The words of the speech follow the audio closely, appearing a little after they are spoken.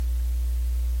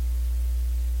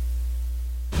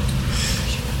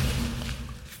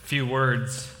Few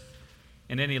words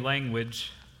in any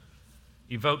language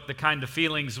evoke the kind of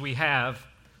feelings we have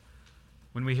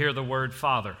when we hear the word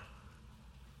Father.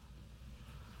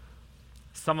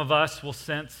 Some of us will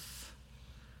feel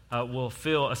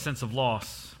a sense of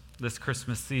loss this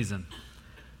Christmas season,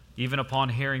 even upon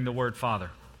hearing the word Father.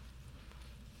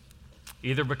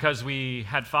 Either because we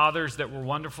had fathers that were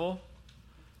wonderful,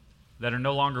 that are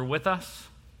no longer with us,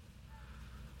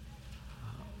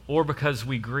 or because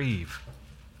we grieve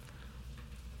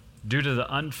due to the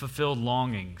unfulfilled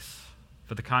longings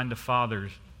for the kind of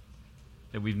fathers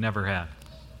that we've never had.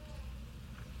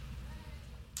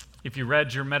 If you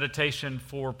read your meditation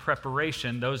for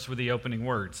preparation, those were the opening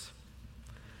words.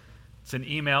 It's an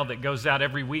email that goes out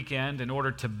every weekend in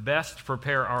order to best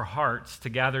prepare our hearts to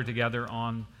gather together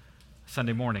on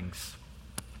Sunday mornings.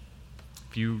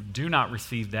 If you do not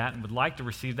receive that and would like to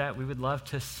receive that, we would love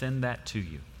to send that to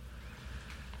you.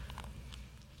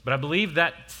 But I believe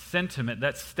that sentiment,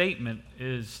 that statement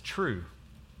is true.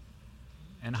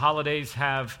 And holidays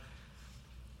have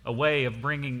a way of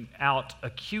bringing out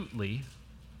acutely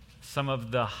some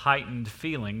of the heightened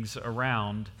feelings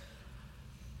around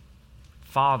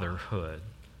fatherhood,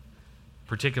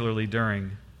 particularly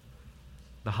during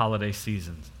the holiday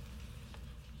seasons.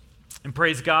 And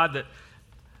praise God that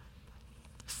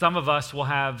some of us will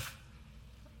have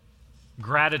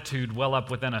gratitude well up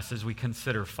within us as we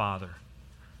consider Father,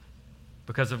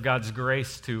 because of God's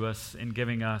grace to us in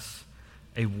giving us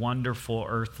a wonderful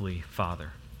earthly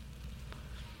Father.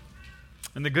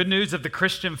 And the good news of the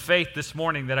Christian faith this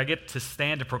morning that I get to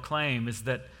stand to proclaim is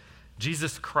that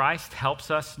Jesus Christ helps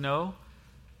us know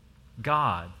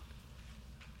God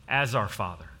as our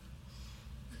Father,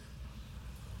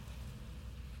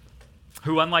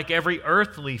 who, unlike every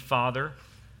earthly father,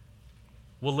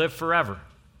 will live forever,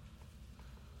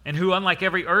 and who, unlike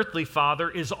every earthly father,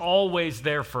 is always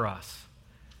there for us,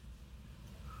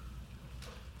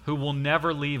 who will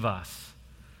never leave us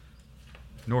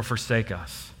nor forsake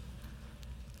us,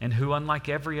 and who, unlike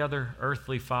every other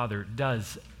earthly father,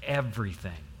 does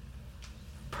everything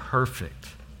perfect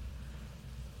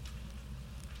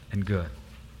and good.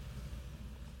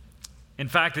 In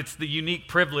fact, it's the unique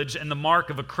privilege and the mark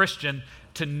of a Christian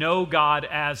to know God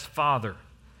as Father.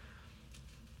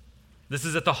 This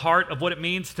is at the heart of what it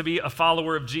means to be a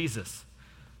follower of Jesus,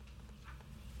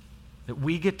 that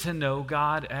we get to know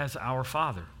God as our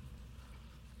Father.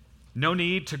 No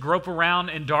need to grope around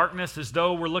in darkness as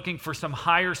though we're looking for some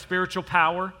higher spiritual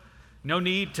power. No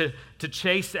need to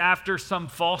chase after some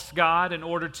false god in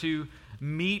order to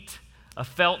meet a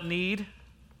felt need.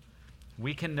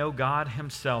 We can know God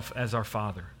Himself as our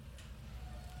Father.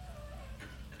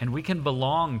 And we can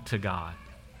belong to God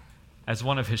as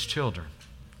one of His children.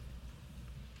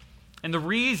 And the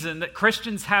reason that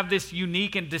Christians have this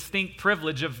unique and distinct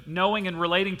privilege of knowing and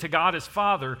relating to God as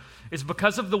Father is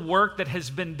because of the work that has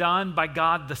been done by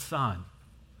God the Son.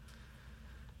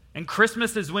 And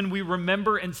Christmas is when we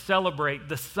remember and celebrate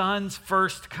the Son's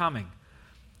first coming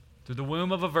through the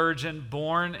womb of a virgin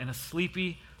born in a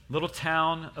sleepy little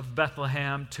town of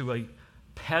Bethlehem to a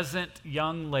peasant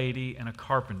young lady and a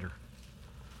carpenter.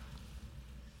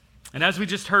 And as we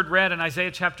just heard read in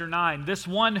Isaiah chapter 9, this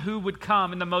one who would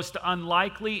come in the most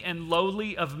unlikely and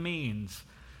lowly of means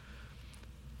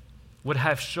would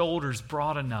have shoulders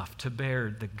broad enough to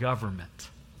bear the government.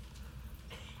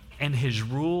 And His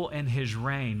rule and His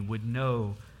reign would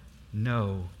know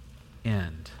no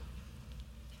end.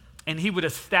 And He would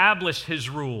establish His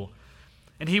rule,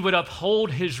 and He would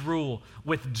uphold His rule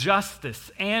with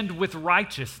justice and with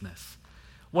righteousness.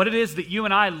 What it is that you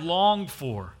and I long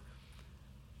for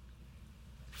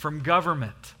from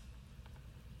government,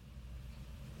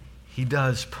 He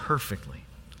does perfectly.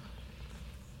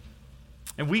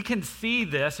 And we can see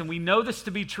this, and we know this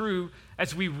to be true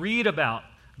as we read about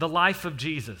the life of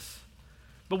Jesus.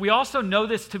 But we also know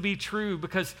this to be true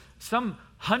because some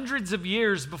hundreds of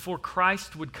years before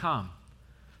Christ would come,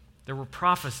 there were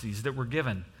prophecies that were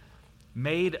given,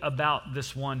 made about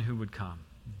this one who would come,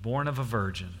 born of a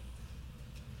virgin,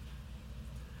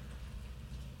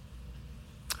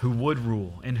 who would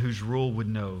rule and whose rule would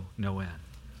know no end.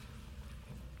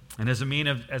 And as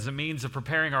a means of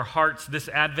preparing our hearts this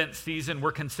Advent season,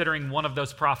 we're considering one of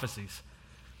those prophecies.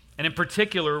 And in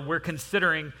particular, we're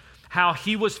considering how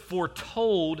He was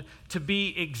foretold to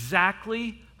be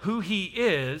exactly who He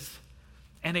is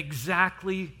and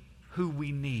exactly who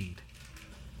we need.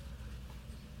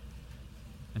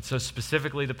 And so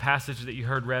specifically the passage that you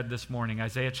heard read this morning,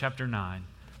 Isaiah chapter 9,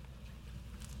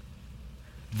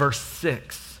 verse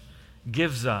 6,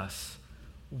 gives us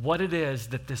what it is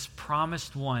that this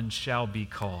promised one shall be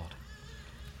called.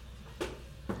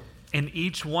 And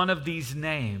each one of these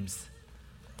names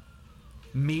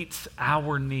meets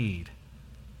our need.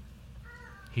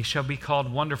 He shall be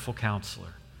called Wonderful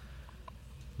Counselor,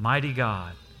 Mighty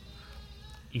God,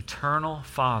 Eternal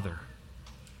Father,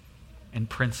 and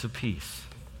Prince of Peace.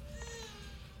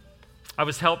 I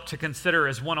was helped to consider,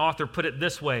 as one author put it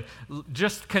this way,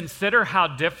 just consider how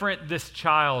different this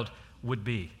child would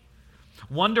be.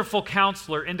 Wonderful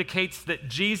Counselor indicates that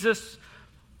Jesus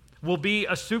will be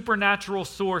a supernatural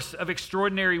source of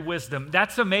extraordinary wisdom.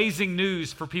 That's amazing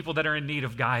news for people that are in need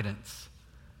of guidance.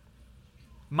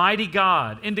 Mighty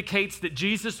God indicates that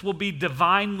Jesus will be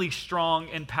divinely strong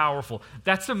and powerful.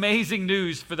 That's amazing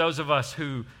news for those of us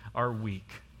who are weak.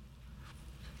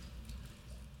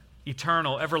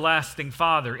 Eternal, everlasting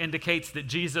Father indicates that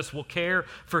Jesus will care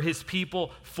for his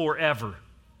people forever,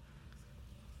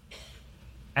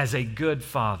 as a good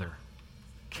father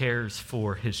cares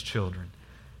for his children.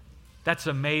 That's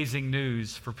amazing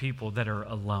news for people that are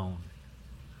alone.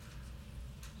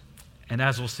 And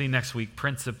as we'll see next week,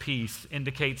 Prince of Peace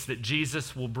indicates that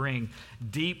Jesus will bring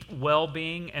deep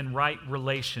well-being and right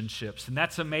relationships. And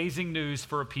that's amazing news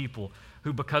for a people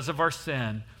who, because of our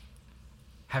sin,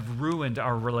 have ruined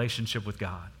our relationship with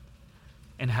God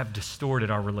and have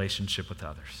distorted our relationship with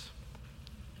others.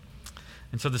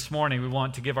 And so this morning, we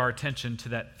want to give our attention to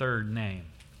that third name.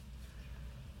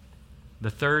 The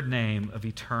third name of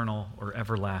Eternal or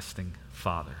Everlasting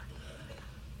Father.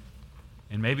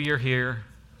 And maybe you're here,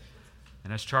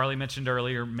 and as Charlie mentioned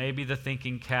earlier, maybe the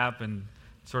thinking cap and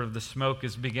sort of the smoke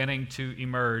is beginning to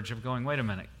emerge of going, wait a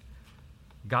minute,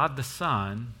 God the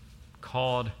Son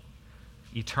called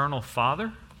Eternal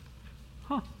Father?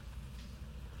 Huh.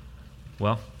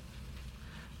 Well,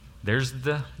 there's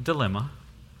the dilemma.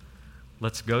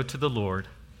 Let's go to the Lord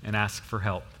and ask for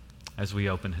help as we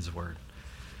open his word.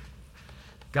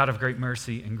 God of great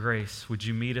mercy and grace, would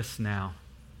you meet us now?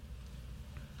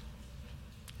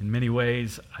 In many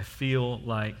ways, I feel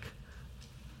like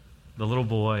the little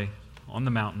boy on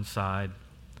the mountainside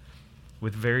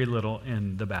with very little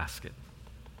in the basket.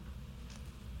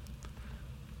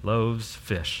 Loaves,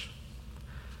 fish.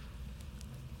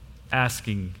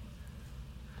 Asking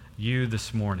you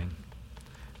this morning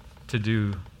to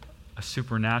do a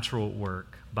supernatural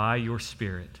work by your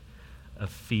Spirit of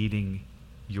feeding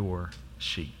your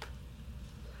sheep.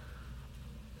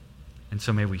 And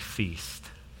so may we feast.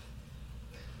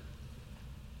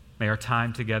 May our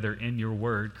time together in your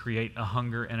word create a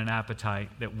hunger and an appetite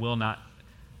that will not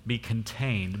be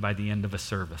contained by the end of a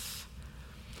service,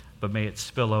 but may it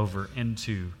spill over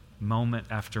into moment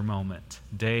after moment,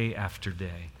 day after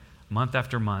day, month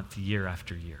after month, year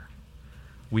after year.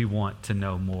 We want to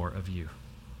know more of you.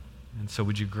 And so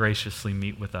would you graciously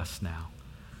meet with us now?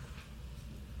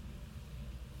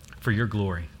 For your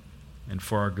glory and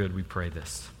for our good, we pray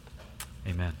this.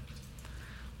 Amen.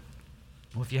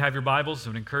 Well, if you have your Bibles, I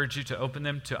would encourage you to open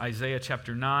them to Isaiah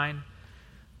chapter 9.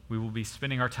 We will be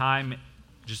spending our time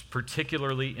just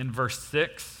particularly in verse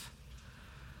 6.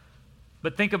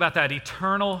 But think about that,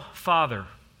 Eternal Father,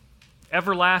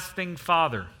 Everlasting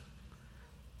Father.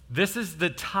 This is the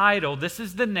title, this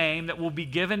is the name that will be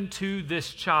given to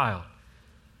this child.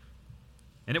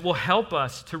 And it will help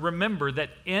us to remember that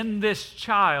in this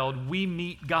child we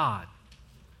meet God.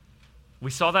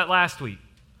 We saw that last week.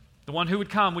 The one who would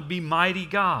come would be Mighty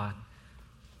God.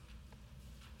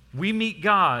 We meet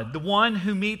God, the one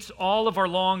who meets all of our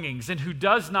longings and who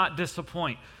does not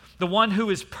disappoint, the one who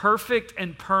is perfect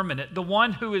and permanent, the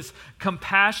one who is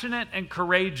compassionate and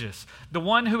courageous, the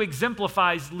one who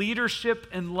exemplifies leadership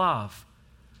and love.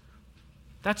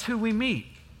 That's who we meet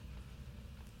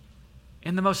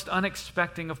in the most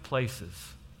unexpected of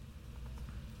places.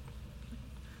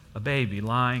 A baby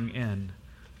lying in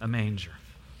a manger.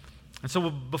 And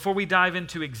so before we dive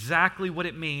into exactly what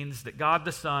it means that God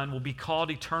the Son will be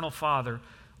called Eternal Father,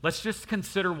 let's just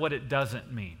consider what it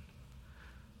doesn't mean.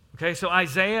 Okay, so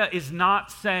Isaiah is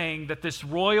not saying that this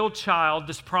royal child,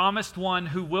 this promised one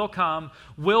who will come,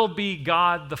 will be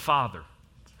God the Father.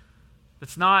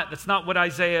 That's not what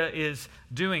Isaiah is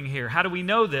doing here. How do we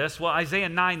know this? Well, Isaiah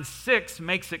 9:6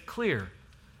 makes it clear.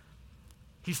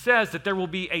 He says that there will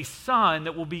be a son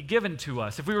that will be given to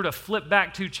us. If we were to flip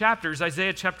back 2 chapters,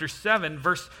 Isaiah chapter 7,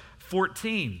 verse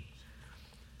 14.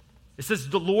 It says,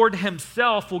 the Lord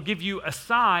himself will give you a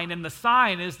sign, and the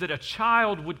sign is that a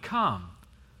child would come.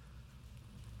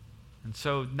 And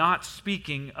so, not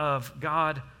speaking of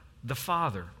God the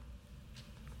Father.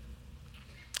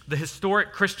 The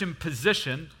historic Christian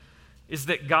position is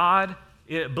that God,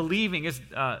 believing is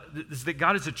that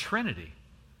God is a Trinity.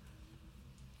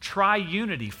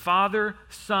 Triunity, Father,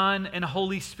 Son, and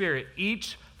Holy Spirit,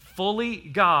 each fully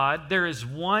God. There is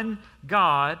one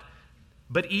God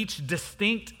but each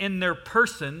distinct in their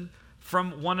person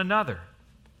from one another.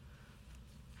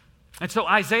 And so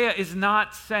Isaiah is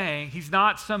not saying, he's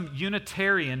not some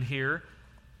Unitarian here,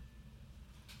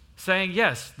 saying,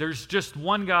 yes, there's just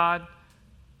one God,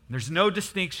 there's no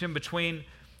distinction between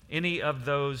any of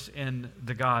those in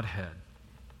the Godhead.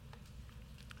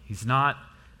 He's not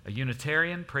a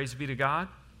Unitarian, praise be to God.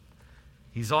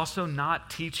 He's also not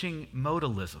teaching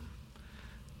modalism.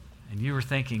 And you were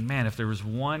thinking, man, if there was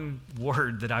one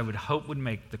word that I would hope would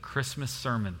make the Christmas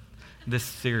sermon, this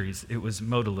series, it was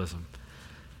modalism.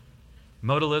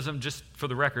 Modalism, just for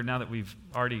the record, now that we've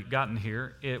already gotten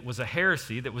here, it was a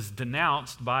heresy that was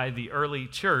denounced by the early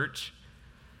church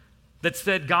that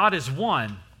said God is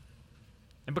one.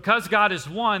 And because God is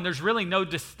one, there's really no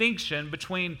distinction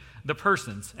between the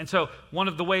persons. And so one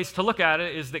of the ways to look at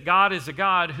it is that God is a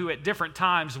God who at different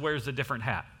times wears a different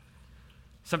hat.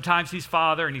 Sometimes he's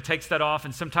Father and he takes that off,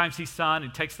 and sometimes he's Son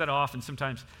and he takes that off, and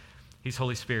sometimes he's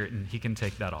Holy Spirit and he can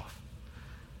take that off.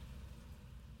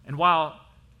 And while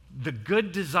the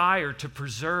good desire to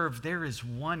preserve there is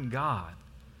one God,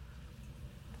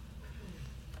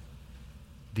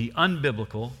 the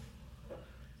unbiblical,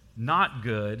 not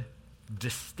good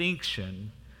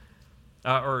distinction,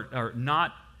 or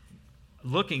not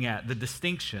looking at the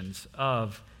distinctions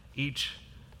of each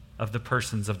of the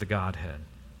persons of the Godhead.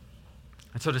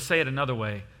 And so to say it another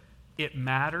way, it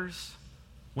matters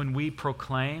when we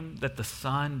proclaim that the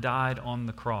Son died on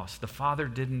the cross. The Father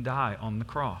didn't die on the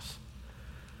cross.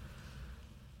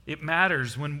 It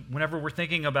matters whenever we're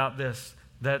thinking about this,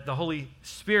 that the Holy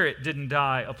Spirit didn't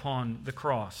die upon the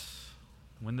cross.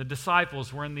 When the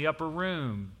disciples were in the upper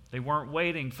room, they weren't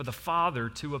waiting for the Father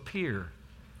to appear.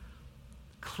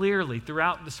 Clearly,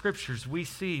 throughout the Scriptures, we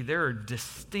see there are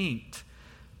distinct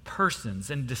persons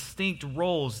and distinct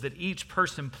roles that each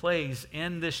person plays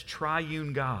in this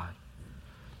triune God.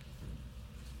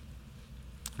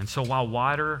 And so while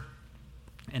water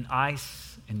and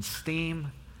ice and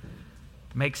steam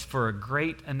makes for a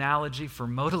great analogy for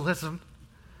modalism,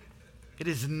 it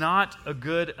is not a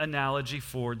good analogy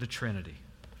for the Trinity.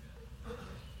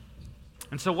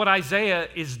 And so what Isaiah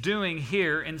is doing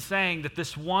here in saying that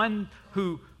this one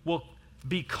who will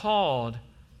be called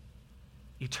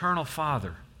Eternal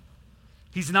Father,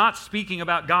 he's not speaking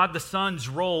about God the Son's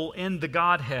role in the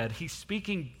Godhead. He's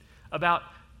speaking about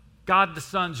God the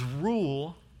Son's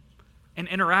rule and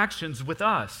interactions with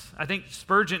us. I think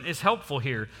Spurgeon is helpful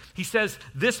here. He says,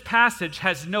 this passage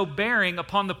has no bearing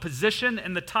upon the position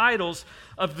and the titles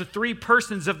of the three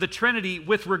persons of the Trinity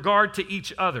with regard to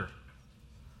each other.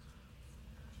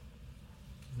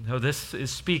 No, this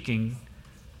is speaking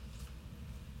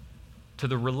to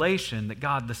the relation that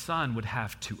God the Son would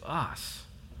have to us.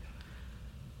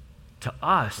 To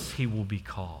us, he will be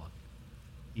called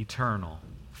Eternal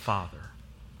Father,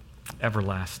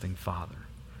 Everlasting Father.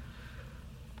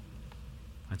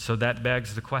 And so that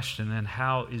begs the question, then,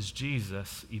 how is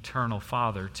Jesus Eternal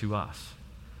Father to us?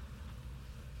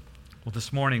 Well,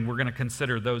 this morning we're going to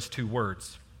consider those two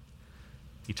words,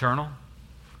 eternal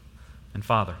and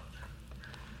Father.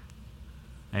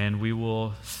 And we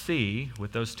will see,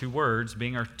 with those two words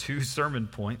being our two sermon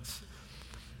points,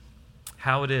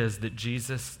 how it is that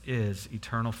Jesus is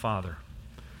Eternal Father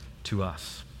to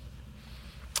us.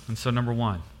 And so, number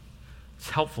one, it's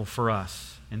helpful for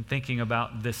us in thinking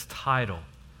about this title,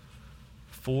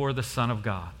 for the Son of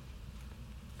God,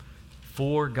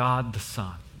 for God the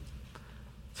Son.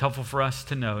 It's helpful for us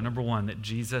to know, number one, that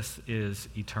Jesus is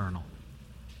eternal.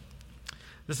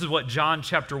 This is what John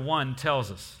chapter 1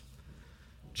 tells us.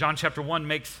 John chapter 1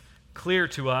 makes clear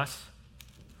to us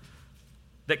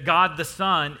that God the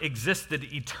Son existed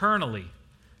eternally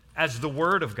as the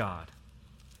Word of God.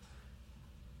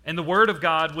 And the Word of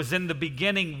God was in the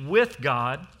beginning with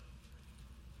God,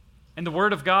 and the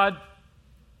Word of God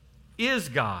is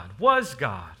God, was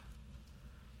God.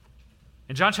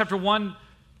 In John chapter 1,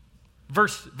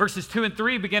 verses 2 and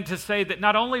 3 begin to say that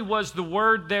not only was the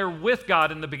Word there with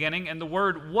God in the beginning, and the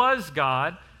Word was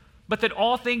God, but that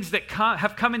all things that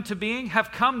have come into being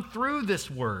have come through this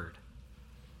Word.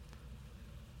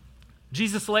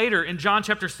 Jesus later, in John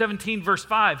chapter 17, verse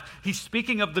 5, he's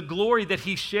speaking of the glory that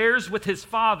he shares with his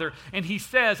Father, and he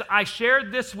says, I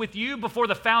shared this with you before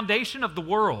the foundation of the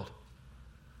world.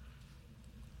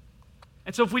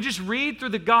 And so if we just read through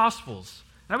the Gospels,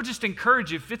 and I would just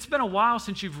encourage you, if it's been a while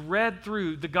since you've read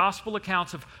through the Gospel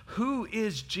accounts of who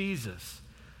is Jesus,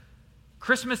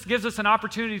 Christmas gives us an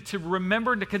opportunity to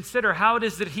remember and to consider how it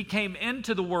is that he came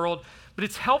into the world, but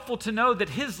it's helpful to know that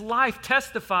his life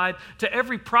testified to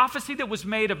every prophecy that was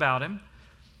made about him,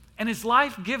 and his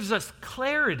life gives us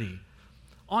clarity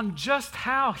on just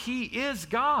how he is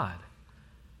God.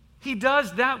 He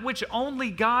does that which only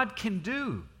God can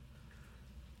do.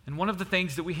 And one of the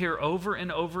things that we hear over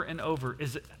and over and over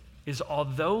is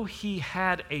although he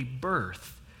had a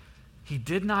birth, he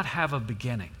did not have a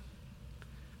beginning.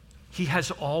 He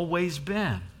has always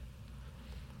been.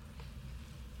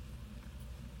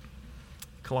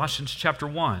 Colossians chapter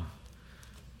 1.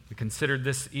 We considered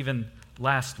this even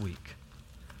last week.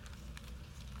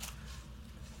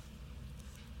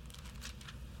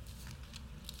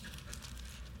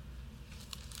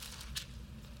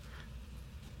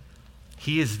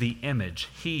 He is the image,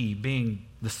 he being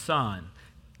the Son.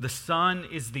 The Son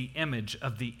is the image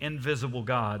of the invisible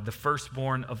God, the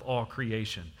firstborn of all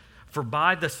creation. For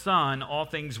by the Son all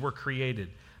things were created,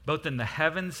 both in the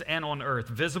heavens and on earth,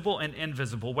 visible and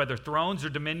invisible, whether thrones or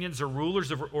dominions or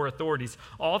rulers or authorities.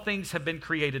 All things have been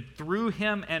created through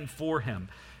him and for him.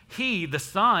 He, the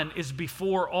Son, is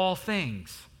before all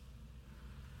things.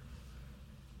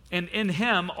 And in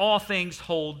him all things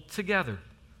hold together.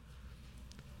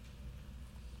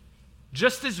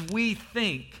 Just as we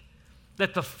think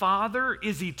that the Father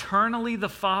is eternally the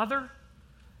Father,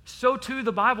 so too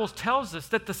the Bible tells us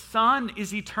that the Son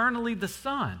is eternally the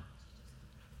Son.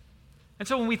 And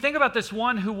so when we think about this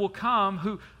one who will come,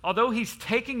 who, although he's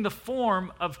taking the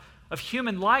form of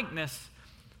human likeness,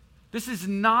 this is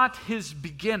not his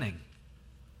beginning.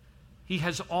 He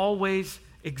has always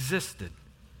existed.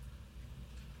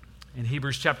 In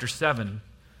Hebrews chapter 7,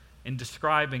 in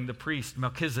describing the priest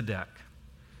Melchizedek,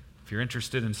 if you're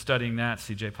interested in studying that,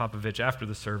 C.J. Popovich after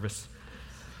the service,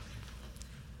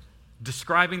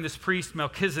 describing this priest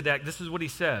Melchizedek, this is what he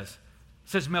says. He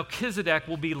says, Melchizedek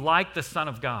will be like the Son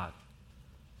of God.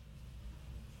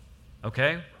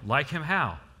 Okay? Like him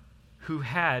how? Who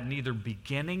had neither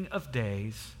beginning of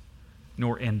days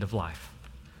nor end of life.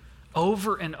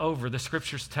 Over and over, the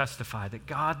scriptures testify that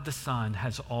God the Son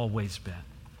has always been.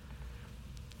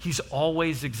 He's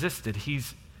always existed.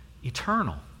 He's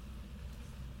eternal.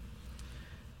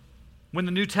 When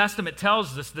the New Testament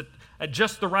tells us that at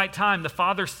just the right time the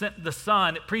Father sent the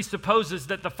Son, it presupposes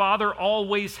that the Father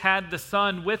always had the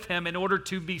Son with him in order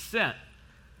to be sent.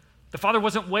 The Father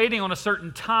wasn't waiting on a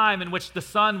certain time in which the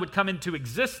Son would come into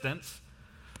existence.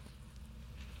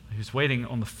 He was waiting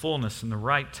on the fullness and the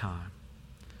right time.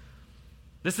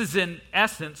 This is in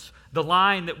essence the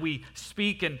line that we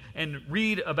speak and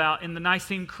read about in the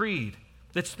Nicene Creed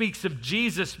that speaks of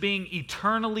Jesus being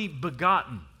eternally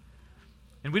begotten.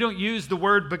 And we don't use the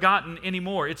word begotten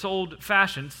anymore. It's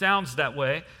old-fashioned, sounds that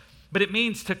way, but it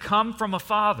means to come from a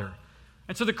father.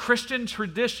 And so the Christian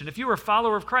tradition, if you are a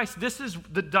follower of Christ, this is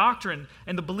the doctrine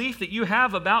and the belief that you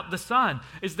have about the Son,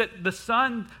 is that the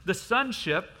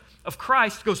sonship of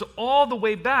Christ goes all the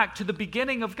way back to the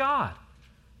beginning of God.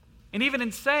 And even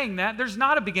in saying that, there's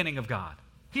not a beginning of God.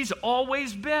 He's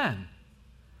always been.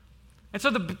 And so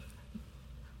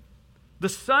the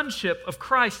sonship of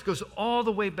Christ goes all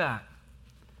the way back.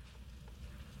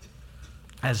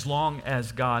 As long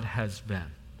as God has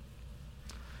been.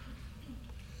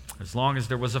 As long as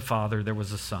there was a Father, there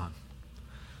was a Son.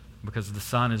 Because the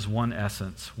Son is one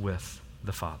essence with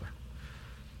the Father.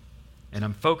 And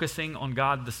I'm focusing on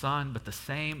God the Son, but the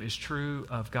same is true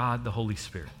of God the Holy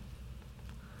Spirit.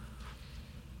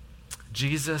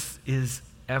 Jesus is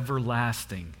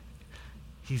everlasting.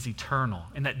 He's eternal.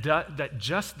 And that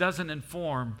just doesn't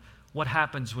inform what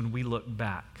happens when we look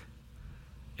back.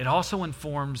 It also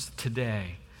informs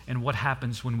today and what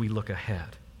happens when we look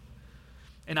ahead.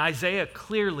 And Isaiah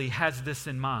clearly has this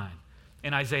in mind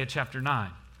in Isaiah chapter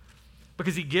 9.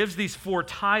 Because he gives these 4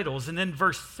 titles, and then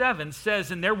verse 7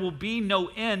 says, and there will be no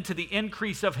end to the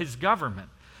increase of his government.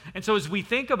 And so as we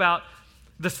think about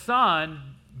the Son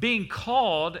being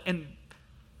called and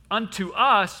unto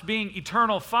us being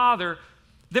eternal Father,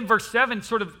 then verse 7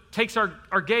 sort of takes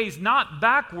our gaze not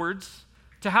backwards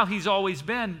to how he's always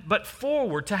been, but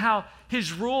forward to how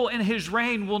his rule and his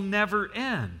reign will never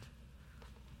end.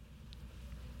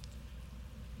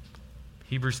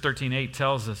 Hebrews 13:8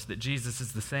 tells us that Jesus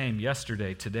is the same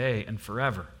yesterday, today, and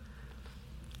forever.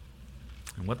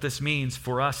 And what this means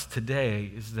for us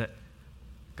today is that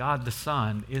God the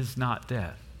Son is not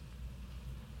dead.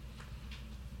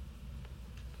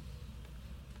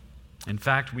 In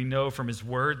fact, we know from his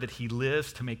word that he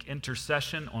lives to make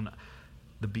intercession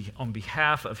on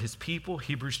behalf of his people.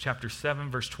 Hebrews chapter 7,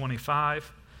 verse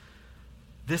 25.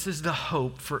 This is the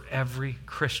hope for every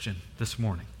Christian this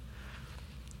morning.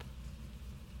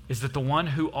 Is that the one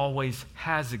who always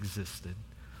has existed,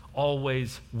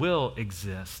 always will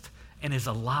exist, and is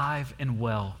alive and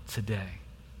well today.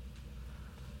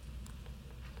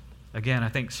 Again, I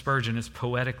think Spurgeon is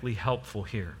poetically helpful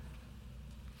here.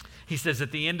 He says,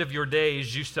 at the end of your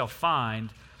days you shall find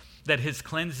that his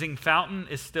cleansing fountain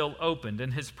is still opened,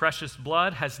 and his precious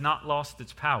blood has not lost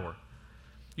its power.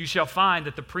 You shall find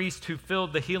that the priest who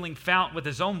filled the healing fount with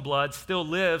his own blood still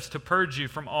lives to purge you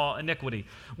from all iniquity.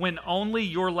 When only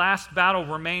your last battle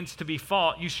remains to be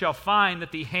fought, you shall find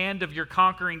that the hand of your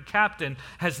conquering captain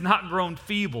has not grown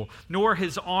feeble, nor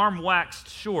his arm waxed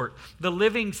short. The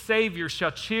living Savior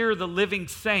shall cheer the living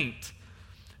saint.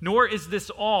 Nor is this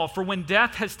all, for when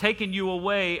death has taken you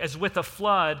away as with a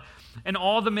flood, and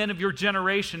all the men of your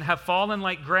generation have fallen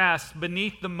like grass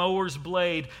beneath the mower's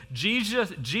blade,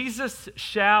 Jesus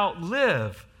shall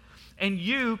live, and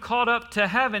you, caught up to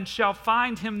heaven, shall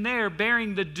find him there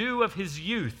bearing the dew of his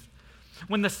youth.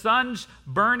 When the sun's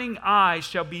burning eyes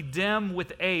shall be dim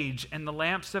with age, and the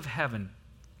lamps of heaven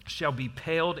shall be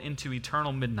paled into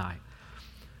eternal midnight,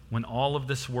 when all of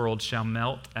this world shall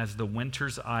melt as the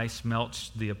winter's ice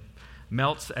melts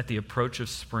at the approach of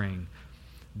spring,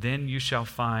 then you shall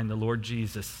find the Lord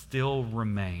Jesus still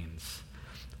remains,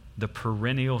 the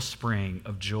perennial spring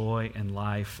of joy and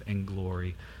life and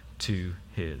glory to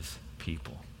his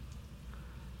people.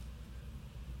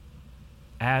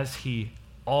 As he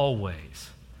always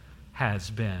has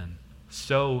been,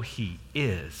 so he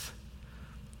is,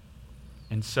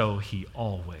 and so he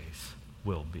always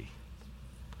will be.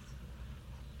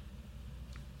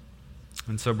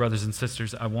 And so, brothers and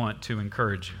sisters, I want to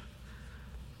encourage you.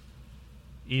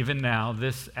 Even now,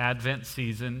 this Advent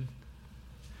season,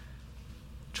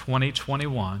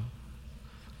 2021,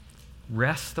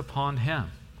 rest upon him.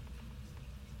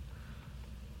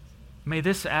 May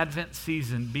this Advent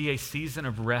season be a season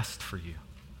of rest for you,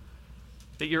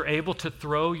 that you're able to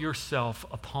throw yourself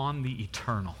upon the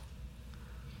eternal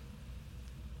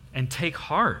and take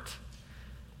heart.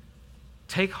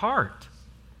 Take heart.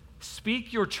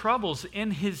 Speak your troubles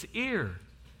in his ear.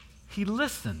 He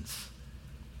listens.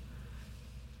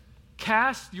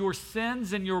 Cast your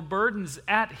sins and your burdens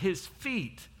at his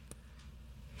feet.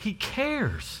 He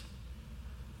cares.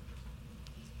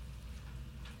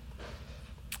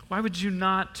 Why would you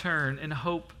not turn and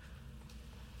hope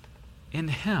in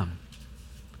him?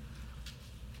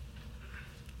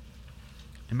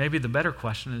 And maybe the better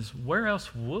question is, where else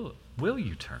will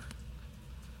you turn?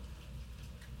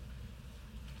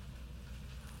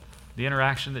 The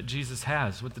interaction that Jesus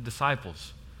has with the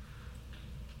disciples.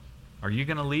 Are you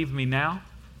going to leave me now,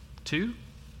 too?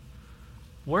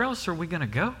 Where else are we going to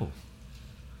go?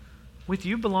 With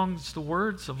you belongs the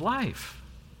words of life.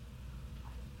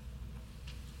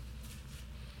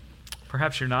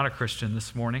 Perhaps you're not a Christian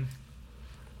this morning.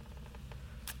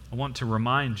 I want to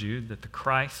remind you that the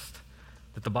Christ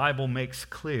that the Bible makes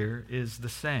clear is the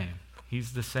same.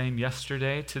 He's the same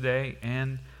yesterday, today,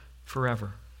 and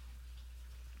forever.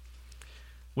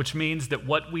 Which means that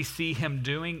what we see him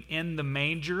doing in the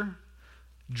manger,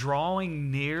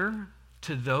 drawing near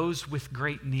to those with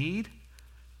great need,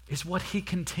 is what he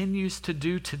continues to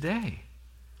do today.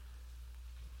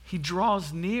 He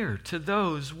draws near to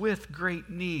those with great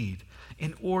need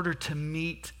in order to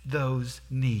meet those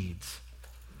needs.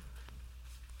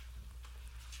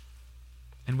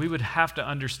 And we would have to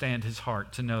understand his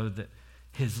heart to know that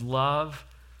his love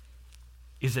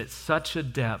is at such a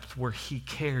depth where he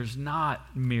cares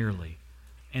not merely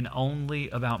and only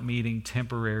about meeting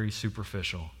temporary,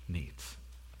 superficial needs,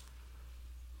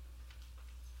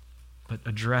 but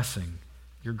addressing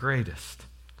your greatest.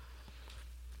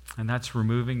 And that's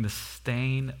removing the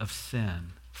stain of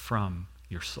sin from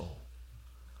your soul.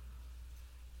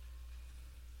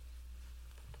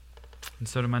 And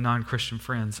so to my non-Christian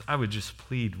friends, I would just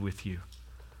plead with you.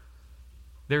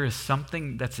 There is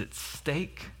something that's at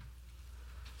stake,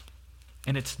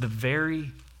 and it's the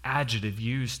very adjective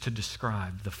used to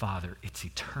describe the Father. It's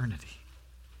eternity.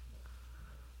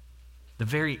 The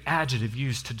very adjective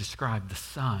used to describe the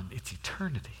Son. It's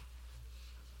eternity.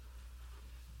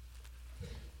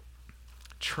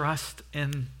 Trust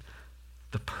in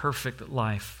the perfect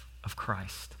life of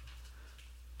Christ,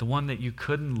 the one that you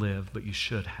couldn't live but you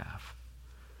should have.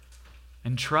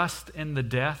 And trust in the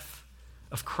death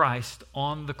of Christ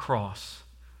on the cross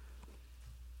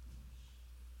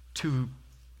to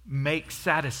make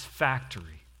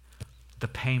satisfactory the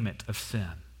payment of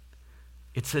sin.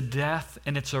 It's a death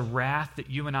and it's a wrath that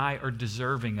you and I are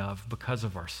deserving of because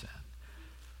of our sin.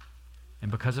 And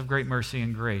because of great mercy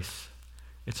and grace,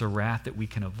 it's a wrath that we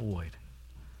can avoid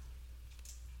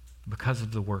because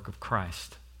of the work of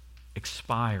Christ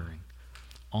expiring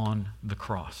on the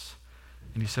cross.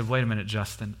 And you said, wait a minute,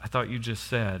 Justin, I thought you just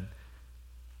said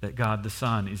that God the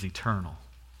Son is eternal.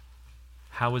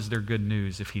 How is there good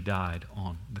news if he died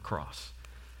on the cross?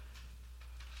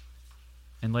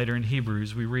 And later in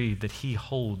Hebrews, we read that he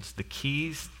holds the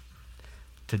keys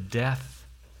to death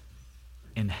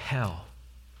and hell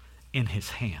in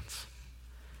his hands.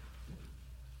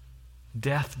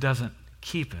 Death doesn't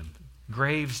keep him.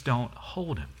 Graves don't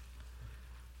hold him.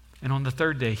 And on the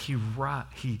third day, he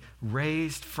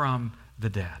raised from the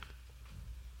dead,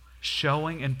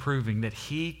 showing and proving that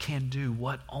he can do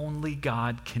what only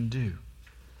God can do.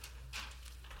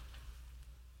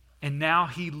 And now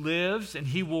he lives and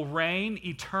he will reign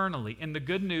eternally. And the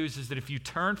good news is that if you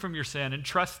turn from your sin and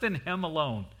trust in him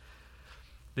alone,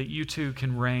 that you too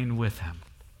can reign with him,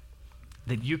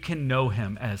 that you can know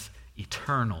him as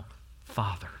eternal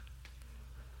Father.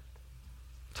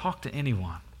 Talk to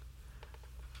anyone.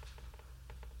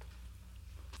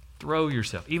 Throw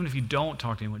yourself, even if you don't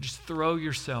talk to anyone, just throw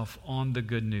yourself on the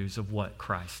good news of what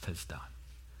Christ has done.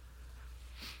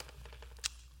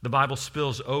 The Bible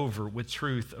spills over with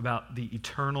truth about the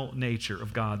eternal nature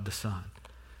of God the Son.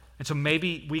 And so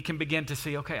maybe we can begin to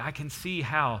see, okay, I can see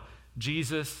how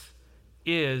Jesus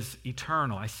is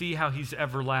eternal. I see how he's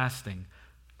everlasting.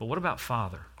 But what about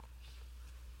Father?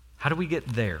 How do we get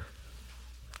there?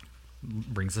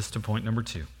 Brings us to point number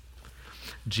 2.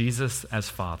 Jesus as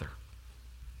Father.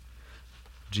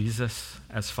 Jesus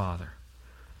as Father.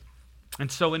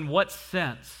 And so in what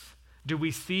sense do we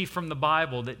see from the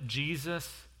Bible that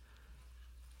Jesus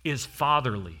is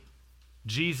fatherly?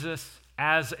 Jesus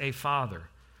as a father.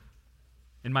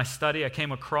 In my study, I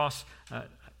came across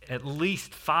at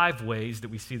least 5 ways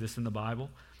that we see this in the Bible.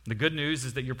 The good news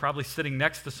is that you're probably sitting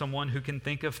next to someone who can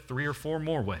think of 3 or 4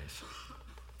 more ways.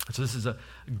 So this is a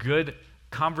good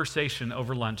conversation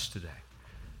over lunch today.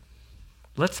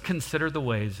 Let's consider the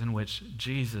ways in which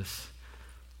Jesus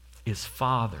is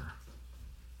Father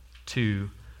to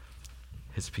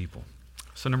his people.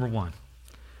 So number 1,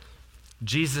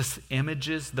 Jesus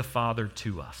images the Father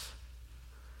to us.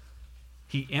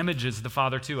 He images the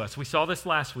Father to us. We saw this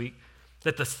last week,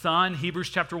 that the Son, Hebrews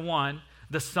chapter 1,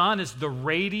 the Son is the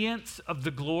radiance of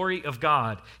the glory of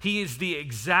God. He is the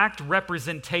exact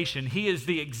representation. He is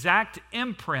the exact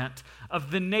imprint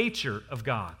of the nature of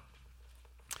God.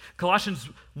 Colossians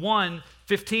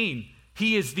 1:15,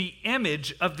 he is the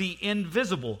image of the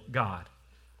invisible God.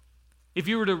 If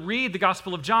you were to read the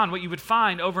Gospel of John, what you would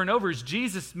find over and over is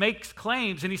Jesus makes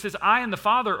claims and he says, I and the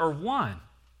Father are one.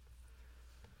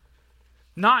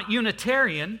 Not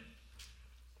Unitarian.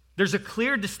 There's a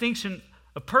clear distinction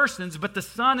of persons, but the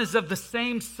Son is of the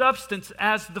same substance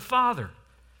as the Father.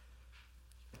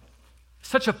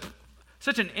 Such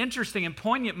an interesting and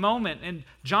poignant moment in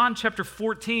John chapter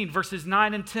 14, verses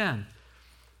 9 and 10.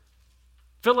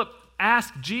 Philip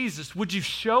asked Jesus, would you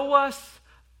show us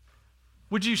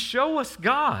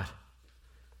God?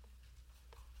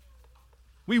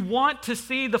 We want to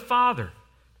see the Father.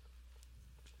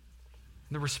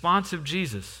 And the response of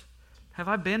Jesus, have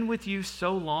I been with you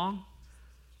so long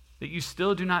that you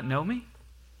still do not know me?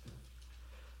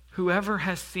 Whoever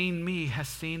has seen me has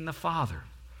seen the Father.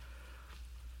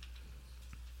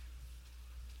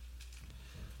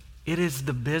 It is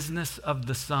the business of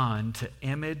the Son to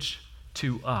image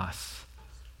to us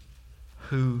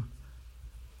who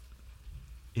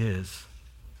is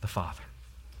the Father.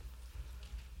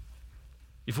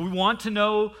 If we want to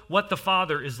know what the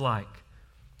Father is like,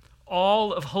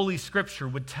 all of Holy Scripture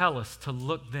would tell us to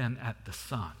look then at the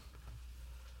Son.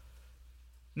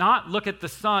 Not look at the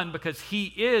Son because he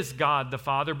is God the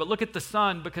Father, but look at the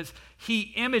Son because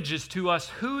he images to us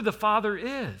who the Father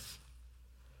is.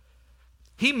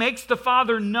 He makes the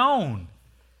Father known.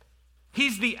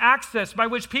 He's the access by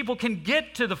which people can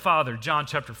get to the Father, John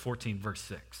chapter 14, verse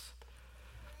 6.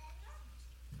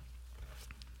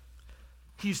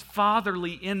 He's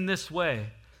fatherly in this way.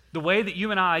 The way that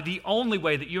you and I, the only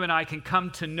way that you and I can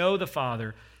come to know the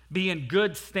Father, be in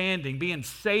good standing, be in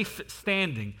safe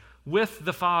standing with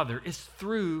the Father, is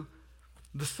through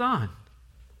the Son.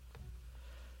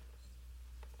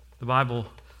 The Bible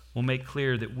will make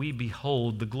clear that we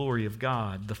behold the glory of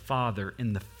God, the Father,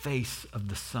 in the face of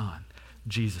the Son,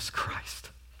 Jesus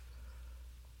Christ.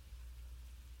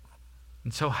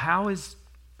 And so how is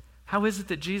it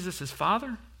that Jesus is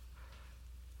Father?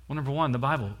 Well, number 1, the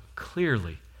Bible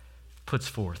clearly puts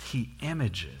forth, he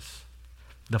images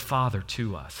the Father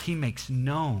to us. He makes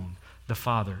known the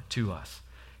Father to us.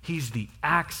 He's the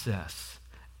access,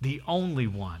 the only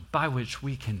one by which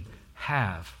we can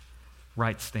have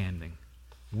right standing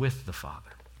with the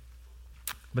Father.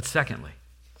 But secondly,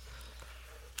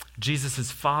 Jesus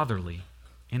is fatherly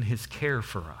in his care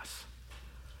for us.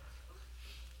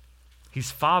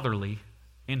 He's fatherly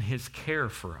in his care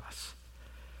for us.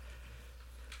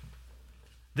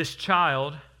 This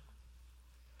child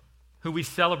who we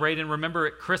celebrate and remember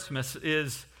at Christmas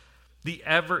is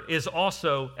is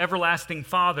also everlasting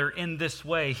Father in this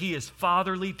way. He is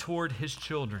fatherly toward his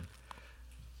children.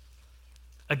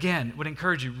 Again, would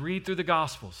encourage you, read through the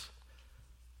Gospels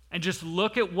and just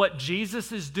look at what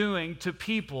Jesus is doing to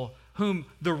people whom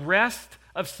the rest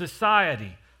of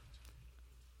society,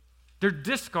 they're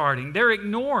discarding, they're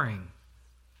ignoring,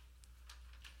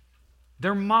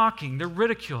 they're mocking, they're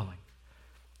ridiculing.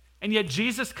 And yet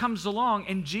Jesus comes along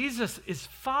and Jesus is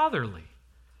fatherly.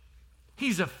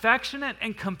 He's affectionate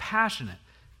and compassionate.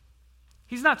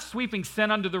 He's not sweeping sin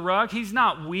under the rug. He's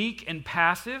not weak and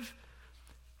passive,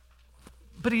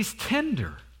 but he's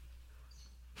tender.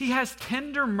 He has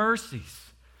tender mercies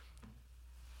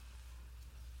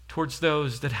towards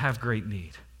those that have great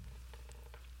need.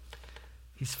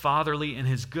 He's fatherly in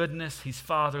his goodness. He's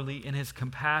fatherly in his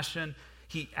compassion.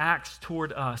 He acts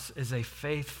toward us as a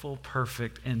faithful,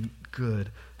 perfect, and good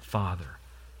Father.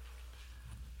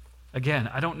 Again,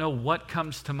 I don't know what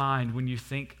comes to mind when you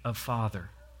think of Father,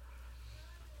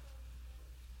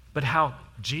 but how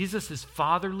Jesus is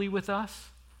fatherly with us.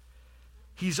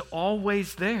 He's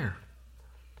always there.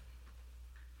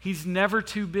 He's never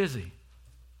too busy.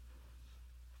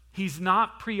 He's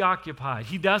not preoccupied.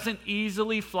 He doesn't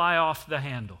easily fly off the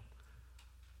handle.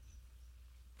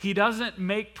 He doesn't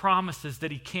make promises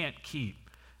that he can't keep,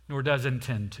 nor does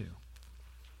intend to.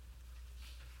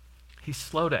 He's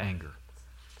slow to anger.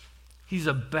 He's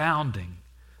abounding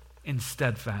in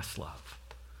steadfast love.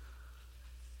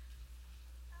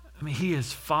 I mean, he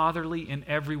is fatherly in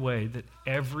every way that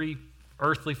every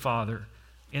earthly father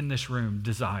in this room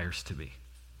desires to be.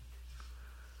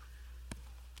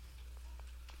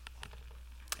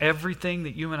 Everything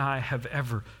that you and I have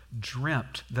ever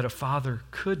dreamt that a father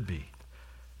could be.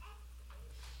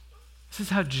 This is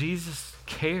how Jesus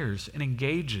cares and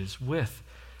engages with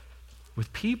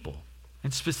people,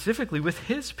 and specifically with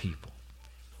his people.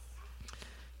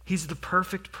 He's the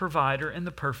perfect provider and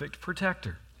the perfect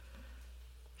protector.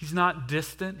 He's not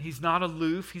distant. He's not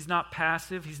aloof. He's not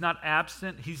passive. He's not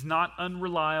absent. He's not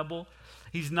unreliable.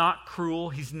 He's not cruel.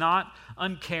 He's not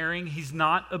uncaring. He's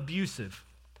not abusive.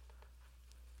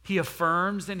 He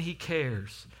affirms and he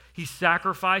cares. He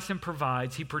sacrifices and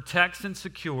provides. He protects and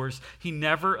secures. He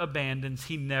never abandons.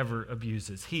 He never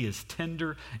abuses. He is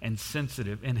tender and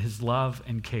sensitive in his love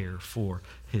and care for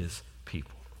his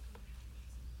people.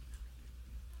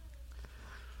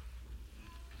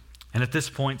 And at this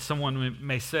point, someone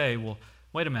may say, well,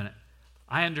 wait a minute.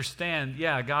 I understand,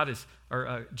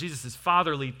 Jesus is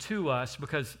fatherly to us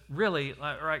because really,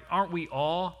 aren't we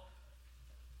all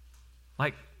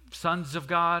like sons of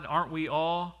God? Aren't we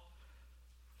all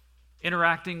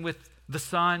interacting with the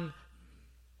Son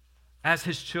as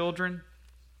his children?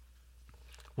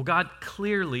 Well, God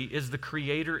clearly is the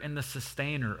creator and the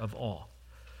sustainer of all.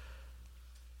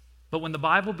 But when the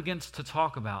Bible begins to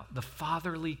talk about the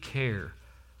fatherly care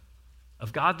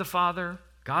of God the Father,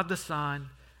 God the Son,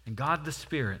 and God the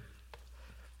Spirit,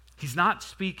 he's not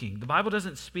speaking. The Bible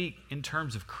doesn't speak in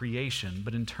terms of creation,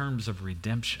 but in terms of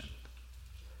redemption.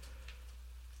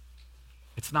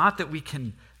 It's not that we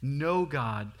can know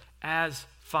God as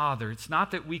Father. It's not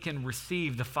that we can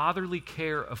receive the fatherly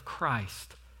care of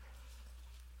Christ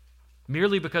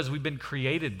merely because we've been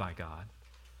created by God.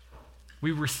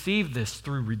 We receive this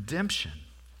through redemption.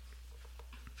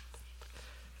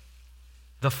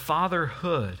 The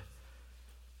fatherhood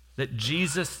that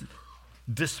Jesus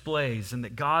displays and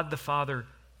that God the Father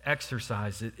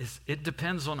exercises, it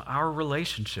depends on our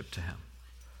relationship to him.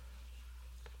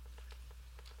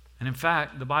 And in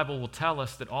fact, the Bible will tell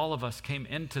us that all of us came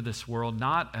into this world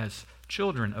not as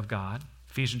children of God.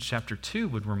 Ephesians chapter 2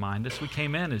 would remind us we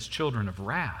came in as children of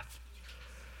wrath.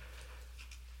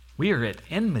 We are at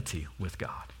enmity with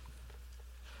God.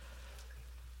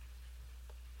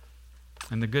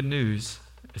 And the good news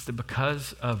is that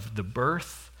because of the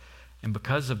birth and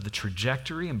because of the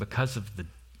trajectory and because of the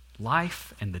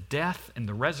life and the death and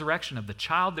the resurrection of the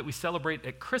child that we celebrate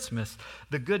at Christmas,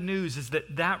 the good news is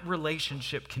that that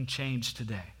relationship can change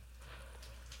today.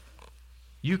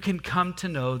 You can come to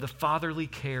know the fatherly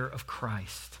care of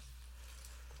Christ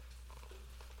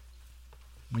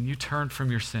when you turn from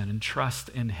your sin and trust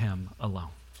in him alone.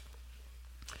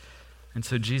 And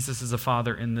so Jesus is a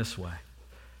father in this way,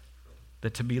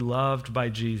 that to be loved by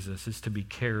Jesus is to be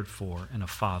cared for in a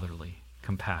fatherly,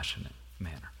 compassionate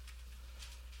manner.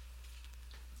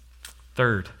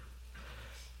 Third,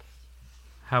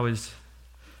 how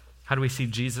do we see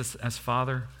Jesus as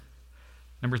Father?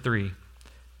 Number 3,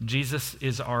 Jesus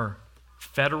is our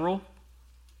federal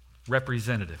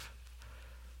representative.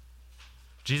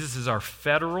 Jesus is our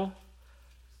federal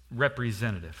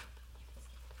representative.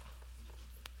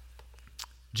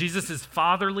 Jesus is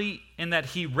fatherly in that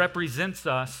he represents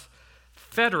us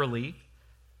federally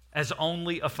as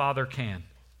only a father can.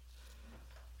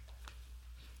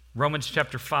 Romans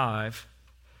chapter 5,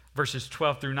 verses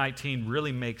 12 through 19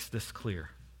 really makes this clear.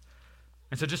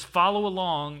 And so just follow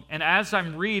along, and as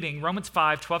I'm reading Romans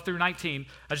 5, 12 through 19,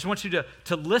 I just want you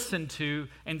to listen to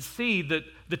and see that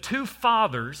the two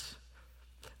fathers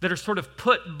that are sort of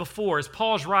put before, as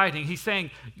Paul's writing, he's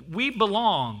saying, we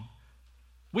belong.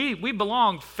 We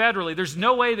belong federally. There's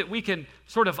no way that we can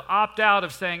sort of opt out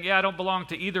of saying, yeah, I don't belong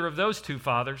to either of those two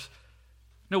fathers.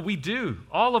 No, we do.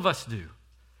 All of us do.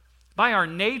 By our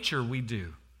nature, we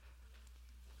do.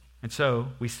 And so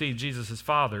we see Jesus as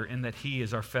Father in that he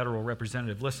is our federal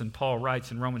representative. Listen, Paul writes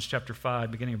in Romans chapter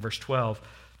 5, beginning of verse 12,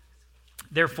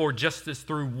 therefore, just as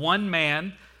through one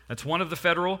man, that's one of the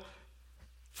federal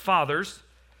fathers,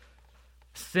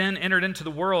 sin entered into the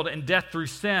world and death through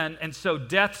sin, and so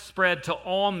death spread to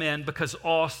all men because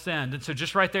all sinned. And so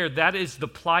just right there, that is the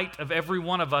plight of every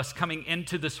one of us coming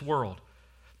into this world,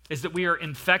 is that we are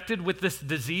infected with this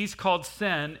disease called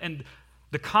sin, and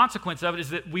the consequence of it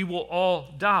is that we will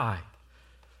all die.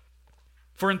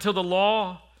 For until the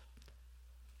law,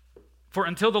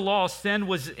 sin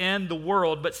was in the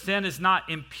world, but sin is not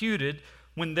imputed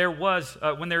when there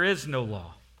is no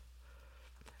law.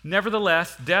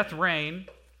 Nevertheless, death reigned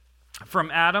from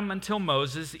Adam until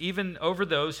Moses, even over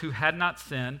those who had not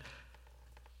sinned,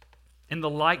 in the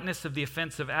likeness of the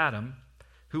offense of Adam,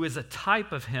 who is a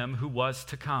type of him who was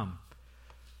to come.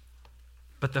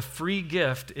 But the free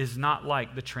gift is not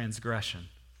like the transgression.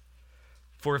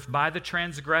 For if by the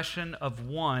transgression of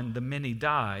one the many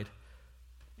died,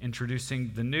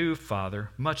 introducing the new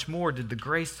Father, much more did the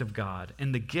grace of God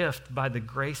and the gift by the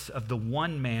grace of the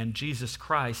one man, Jesus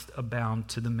Christ, abound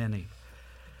to the many.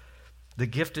 The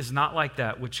gift is not like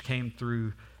that which came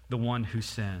through the one who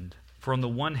sinned. For on the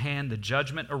one hand, the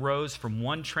judgment arose from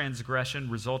one transgression,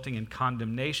 resulting in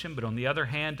condemnation, but on the other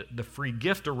hand, the free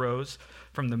gift arose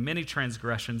from the many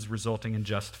transgressions, resulting in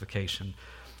justification.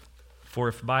 For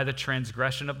if by the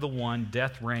transgression of the one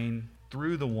death reigned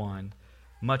through the one,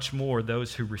 much more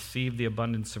those who receive the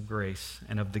abundance of grace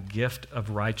and of the gift of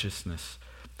righteousness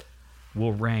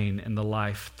will reign in the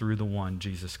life through the one,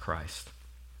 Jesus Christ.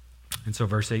 And so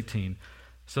verse 18,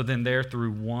 so then there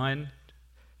through one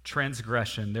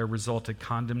transgression there resulted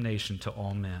condemnation to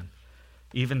all men.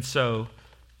 Even so,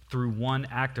 through one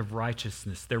act of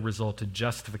righteousness there resulted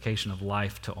justification of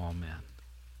life to all men.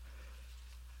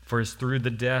 For as through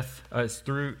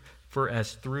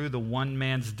the one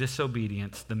man's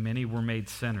disobedience the many were made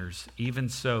sinners, even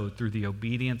so through the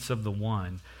obedience of the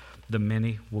one the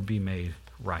many will be made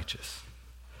righteous.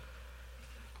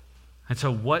 And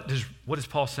so what is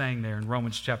Paul saying there in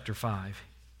Romans chapter 5?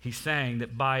 He's saying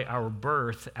that by our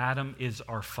birth, Adam is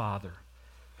our father.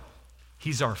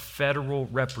 He's our federal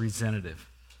representative.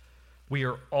 We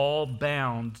are all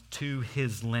bound to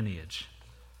his lineage.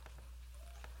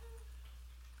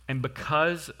 And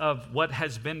because of what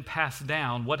has been passed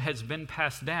down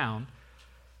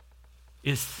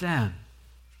is sin.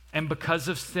 And because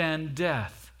of sin,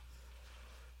 death.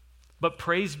 But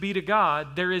praise be to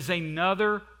God, there is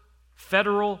another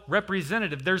federal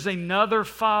representative. There's another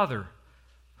father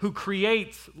who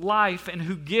creates life and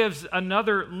who gives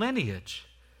another lineage.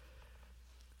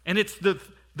 And it's the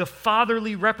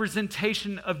fatherly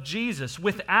representation of Jesus.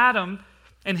 With Adam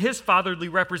and his fatherly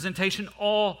representation,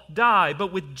 all die.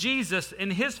 But with Jesus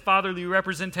and his fatherly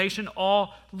representation,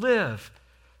 all live.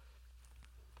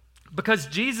 Because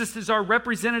Jesus is our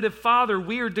representative father,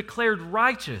 we are declared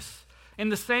righteous in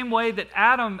the same way that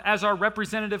Adam, as our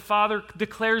representative father,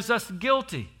 declares us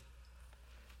guilty.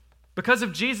 Because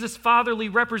of Jesus' fatherly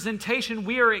representation,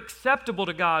 we are acceptable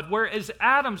to God, whereas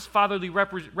Adam's fatherly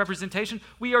representation,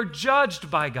 we are judged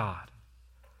by God.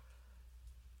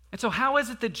 And so how is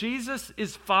it that Jesus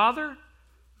is Father?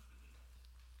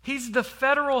 He's the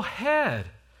federal head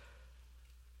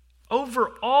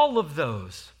over all of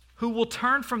those who will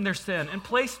turn from their sin and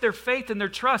place their faith and their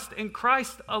trust in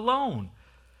Christ alone.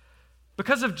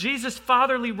 Because of Jesus'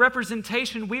 fatherly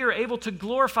representation, we are able to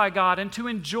glorify God and to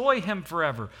enjoy him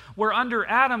forever. Where under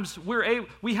Adam's,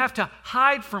 we have to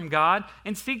hide from God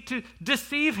and seek to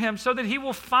deceive him so that he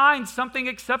will find something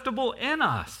acceptable in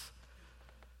us.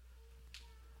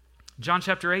 John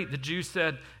chapter 8, the Jews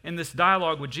said in this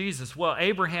dialogue with Jesus, well,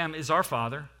 Abraham is our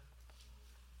father.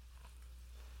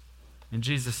 And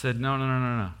Jesus said,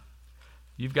 no.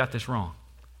 You've got this wrong.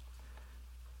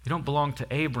 You don't belong to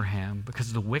Abraham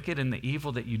because the wicked and the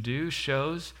evil that you do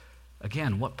shows,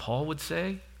 again, what Paul would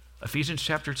say, Ephesians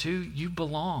chapter 2, you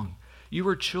belong. You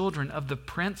are children of the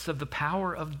prince of the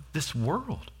power of this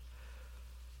world.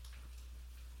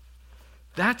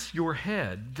 That's your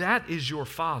head. That is your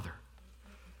Father.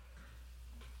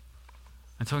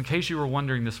 And so in case you were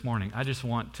wondering this morning, I just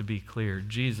want to be clear.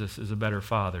 Jesus is a better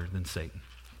father than Satan.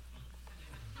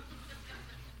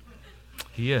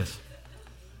 He is.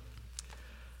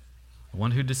 The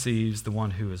one who deceives, the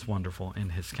one who is wonderful in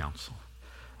his counsel.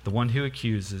 The one who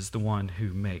accuses, the one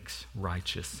who makes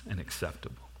righteous and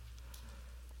acceptable.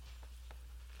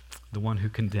 The one who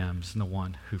condemns and the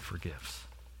one who forgives.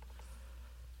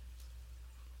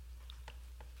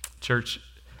 Church,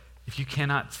 if you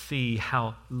cannot see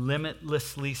how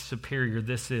limitlessly superior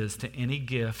this is to any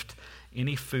gift,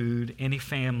 any food, any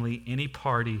family, any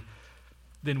party,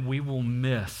 then we will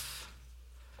miss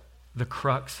the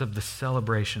crux of the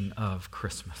celebration of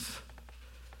Christmas.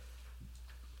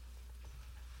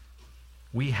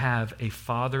 We have a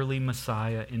fatherly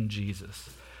Messiah in Jesus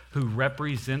who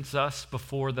represents us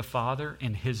before the Father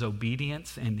in his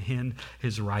obedience and in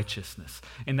his righteousness.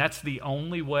 And that's the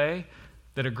only way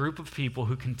that a group of people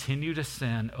who continue to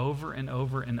sin over and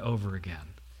over and over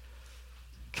again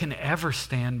can ever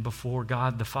stand before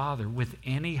God the Father with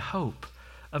any hope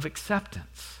of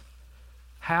acceptance.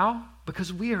 How?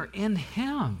 Because we are in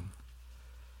him.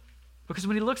 Because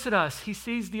when he looks at us, he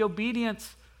sees the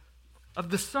obedience of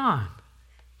the Son.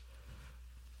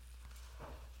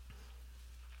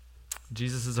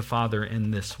 Jesus is a father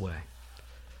in this way.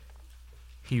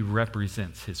 He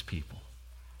represents his people.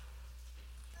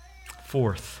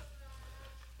 Fourth,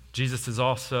 Jesus is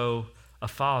also a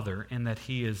father in that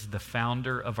he is the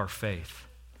founder of our faith.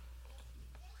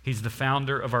 He's the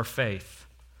founder of our faith.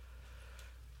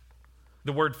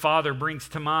 The word father brings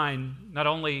to mind not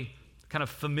only kind of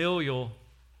familial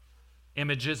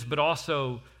images, but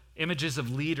also images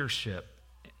of leadership,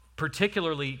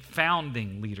 particularly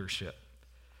founding leadership.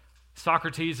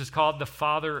 Socrates is called the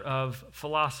father of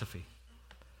philosophy.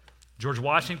 George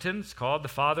Washington is called the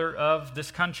father of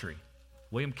this country.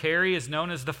 William Carey is known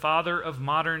as the father of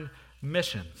modern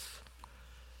missions.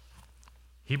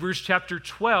 Hebrews chapter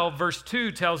 12, verse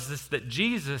 2 tells us that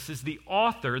Jesus is the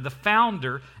author, the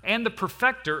founder, and the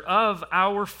perfecter of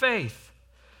our faith.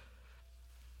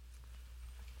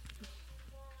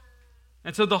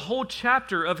 And so the whole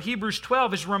chapter of Hebrews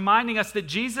 12 is reminding us that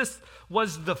Jesus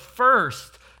was the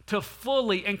first to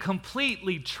fully and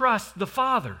completely trust the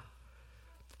Father.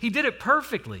 He did it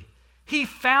perfectly. He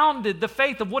founded the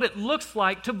faith of what it looks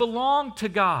like to belong to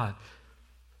God.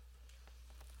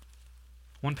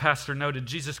 One pastor noted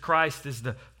Jesus Christ is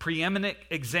the preeminent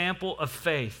example of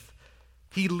faith.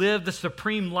 He lived the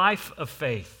supreme life of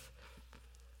faith,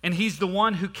 and he's the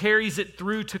one who carries it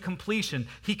through to completion.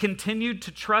 He continued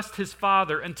to trust his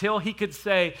Father until he could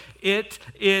say, "It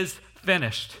is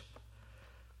finished."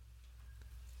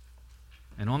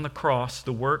 And on the cross,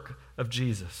 the work of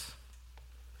Jesus,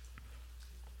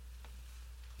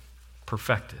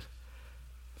 perfected,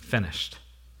 finished.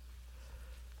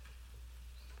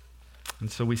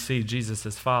 And so we see Jesus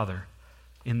as Father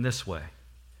in this way.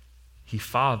 He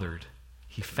fathered,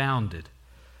 he founded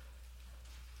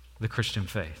the Christian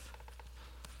faith.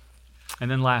 And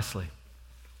then lastly,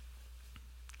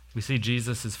 we see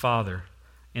Jesus as Father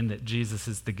in that Jesus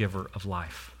is the giver of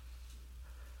life.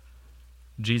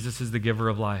 Jesus is the giver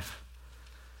of life.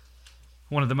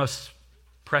 One of the most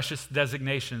precious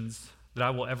designations that I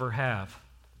will ever have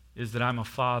is that I'm a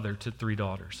father to 3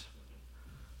 daughters.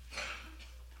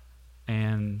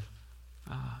 And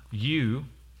you,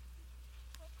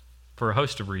 for a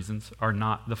host of reasons, are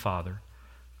not the father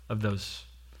of those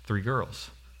 3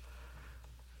 girls.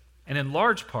 And in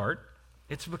large part,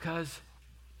 it's because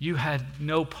you had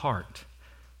no part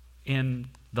in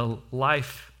the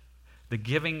life, the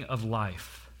giving of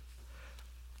life.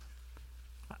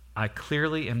 I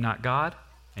clearly am not God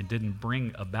and didn't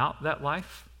bring about that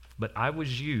life, but I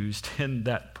was used in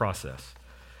that process.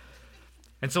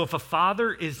 And so if a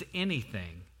father is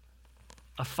anything,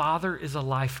 a father is a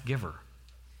life giver.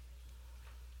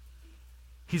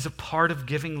 He's a part of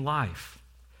giving life.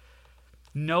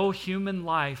 No human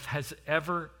life has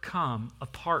ever come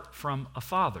apart from a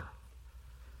father.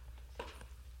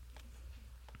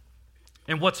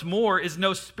 And what's more is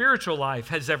no spiritual life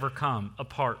has ever come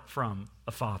apart from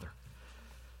a father.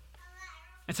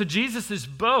 And so Jesus is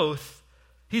both.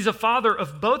 He's a father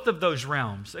of both of those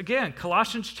realms. Again,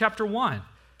 Colossians chapter 1,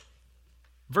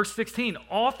 verse 16,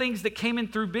 all things that came in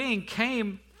through being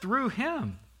came through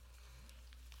him.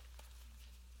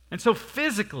 And so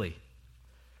physically,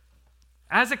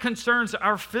 as it concerns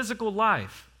our physical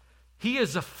life, he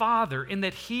is a father in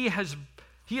that he has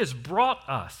brought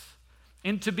us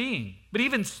into being. But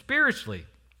even spiritually,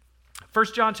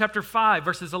 1 John chapter 5,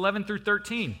 verses 11 through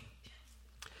 13,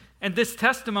 And this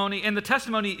testimony, and the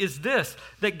testimony is this,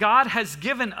 that God has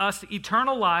given us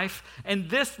eternal life, and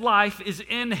this life is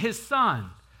in his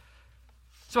Son.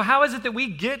 So how is it that we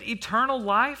get eternal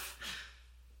life?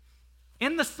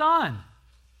 In the Son.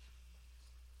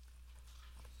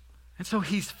 And so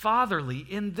he's fatherly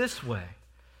in this way,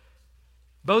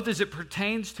 both as it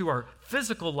pertains to our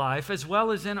physical life as well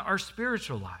as in our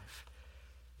spiritual life.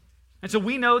 And so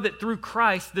we know that through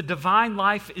Christ, the divine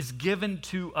life is given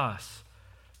to us.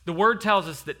 The Word tells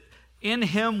us that in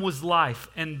him was life,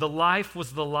 and the life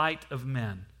was the light of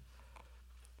men.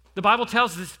 The Bible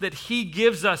tells us that he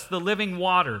gives us the living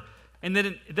water, and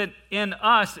that in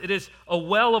us it is a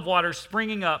well of water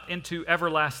springing up into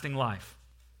everlasting life.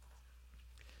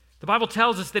 The Bible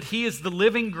tells us that he is the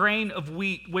living grain of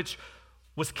wheat which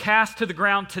was cast to the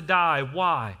ground to die.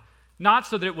 Why? Not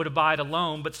so that it would abide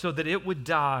alone, but so that it would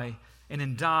die, and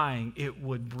in dying it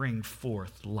would bring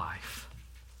forth life.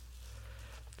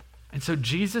 And so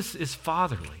Jesus is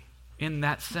fatherly in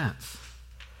that sense.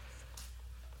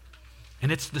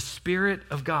 And it's the Spirit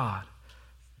of God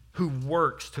who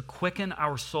works to quicken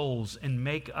our souls and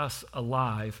make us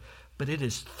alive, but it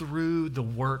is through the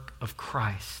work of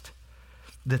Christ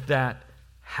that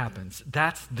happens.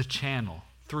 That's the channel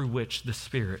through which the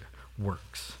Spirit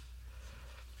works.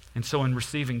 And so in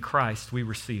receiving Christ, we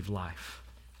receive life.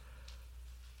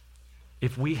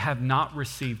 If we have not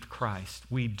received Christ,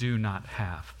 we do not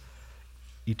have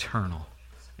eternal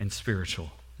and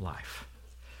spiritual life.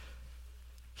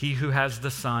 He who has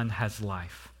the Son has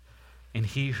life, and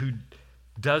he who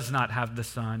does not have the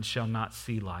Son shall not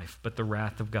see life, but the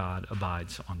wrath of God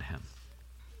abides on him.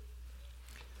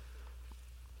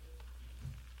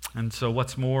 And so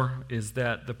what's more is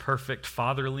that the perfect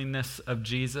fatherliness of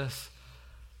Jesus,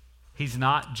 he's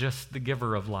not just the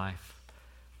giver of life,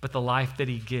 but the life that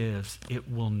he gives,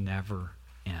 it will never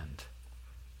end.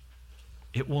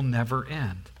 It will never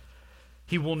end.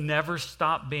 He will never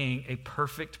stop being a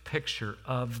perfect picture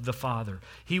of the Father.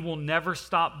 He will never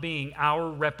stop being our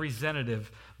representative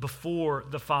before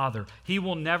the Father. He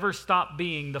will never stop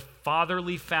being the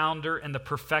fatherly founder and the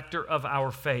perfecter of our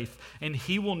faith. And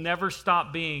he will never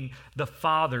stop being the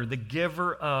Father, the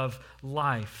giver of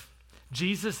life.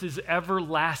 Jesus is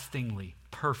everlastingly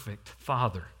perfect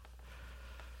Father.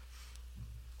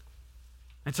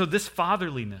 And so this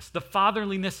fatherliness, the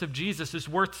fatherliness of Jesus, is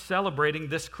worth celebrating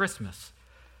this Christmas.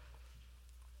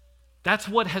 That's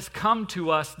what has come to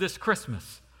us this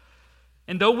Christmas.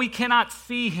 And though we cannot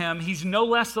see him, he's no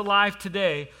less alive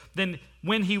today than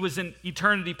when he was in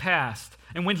eternity past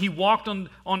and when he walked on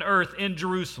earth in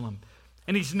Jerusalem.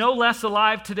 And he's no less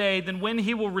alive today than when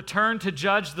he will return to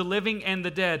judge the living and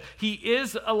the dead. He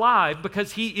is alive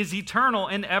because he is eternal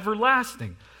and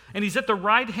everlasting. And he's at the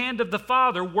right hand of the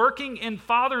Father, working in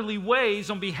fatherly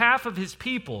ways on behalf of his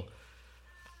people,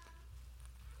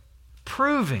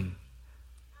 proving,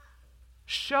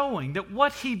 showing that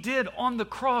what he did on the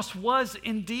cross was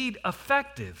indeed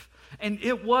effective and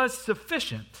it was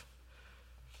sufficient.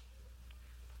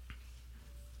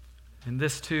 And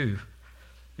this too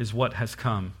is what has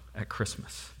come at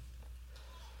Christmas.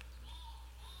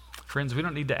 Friends, we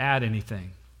don't need to add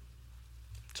anything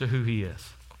to who he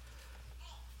is.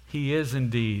 He is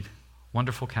indeed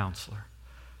Wonderful Counselor,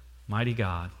 Mighty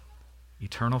God,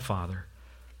 Eternal Father,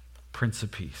 Prince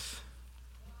of Peace.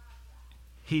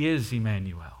 He is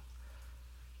Emmanuel,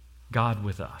 God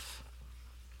with us.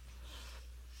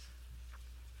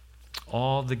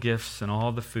 All the gifts and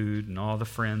all the food and all the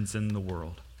friends in the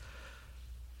world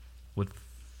would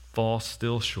fall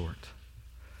still short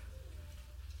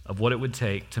of what it would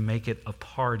take to make it a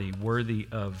party worthy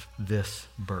of this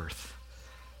birth.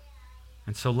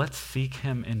 And so let's seek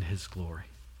him in his glory.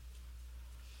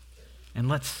 And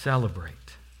let's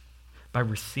celebrate by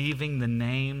receiving the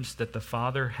names that the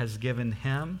Father has given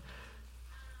him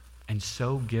and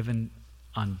so given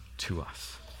unto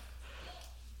us.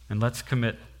 And let's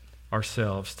commit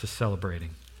ourselves to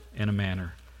celebrating in a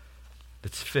manner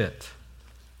that's fit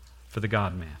for the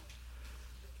God-man,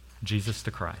 Jesus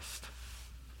the Christ,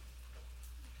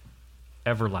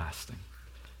 everlasting,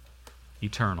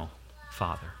 eternal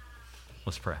Father.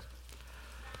 Let's pray.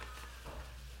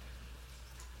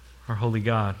 Our holy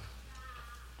God,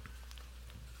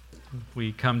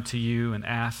 we come to you and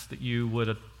ask that you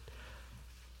would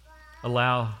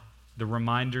allow the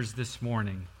reminders this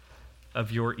morning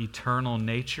of your eternal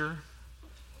nature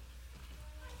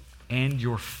and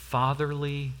your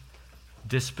fatherly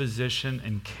disposition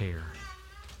and care.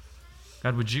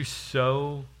 God, would you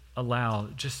so allow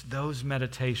just those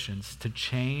meditations to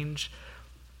change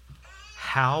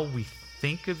how we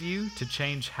think of you, to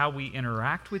change how we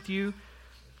interact with you,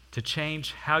 to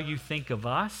change how you think of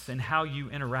us and how you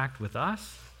interact with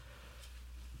us.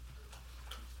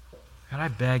 God, I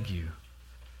beg you,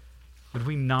 would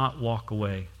we not walk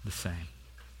away the same?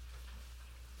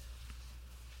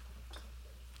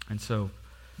 And so,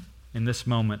 in this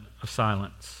moment of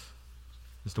silence,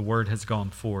 as the word has gone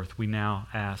forth, we now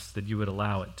ask that you would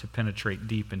allow it to penetrate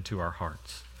deep into our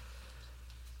hearts.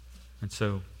 And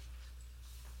so,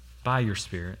 by your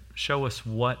Spirit, show us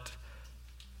what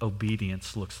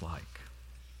obedience looks like.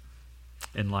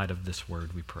 In light of this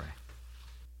word, we pray.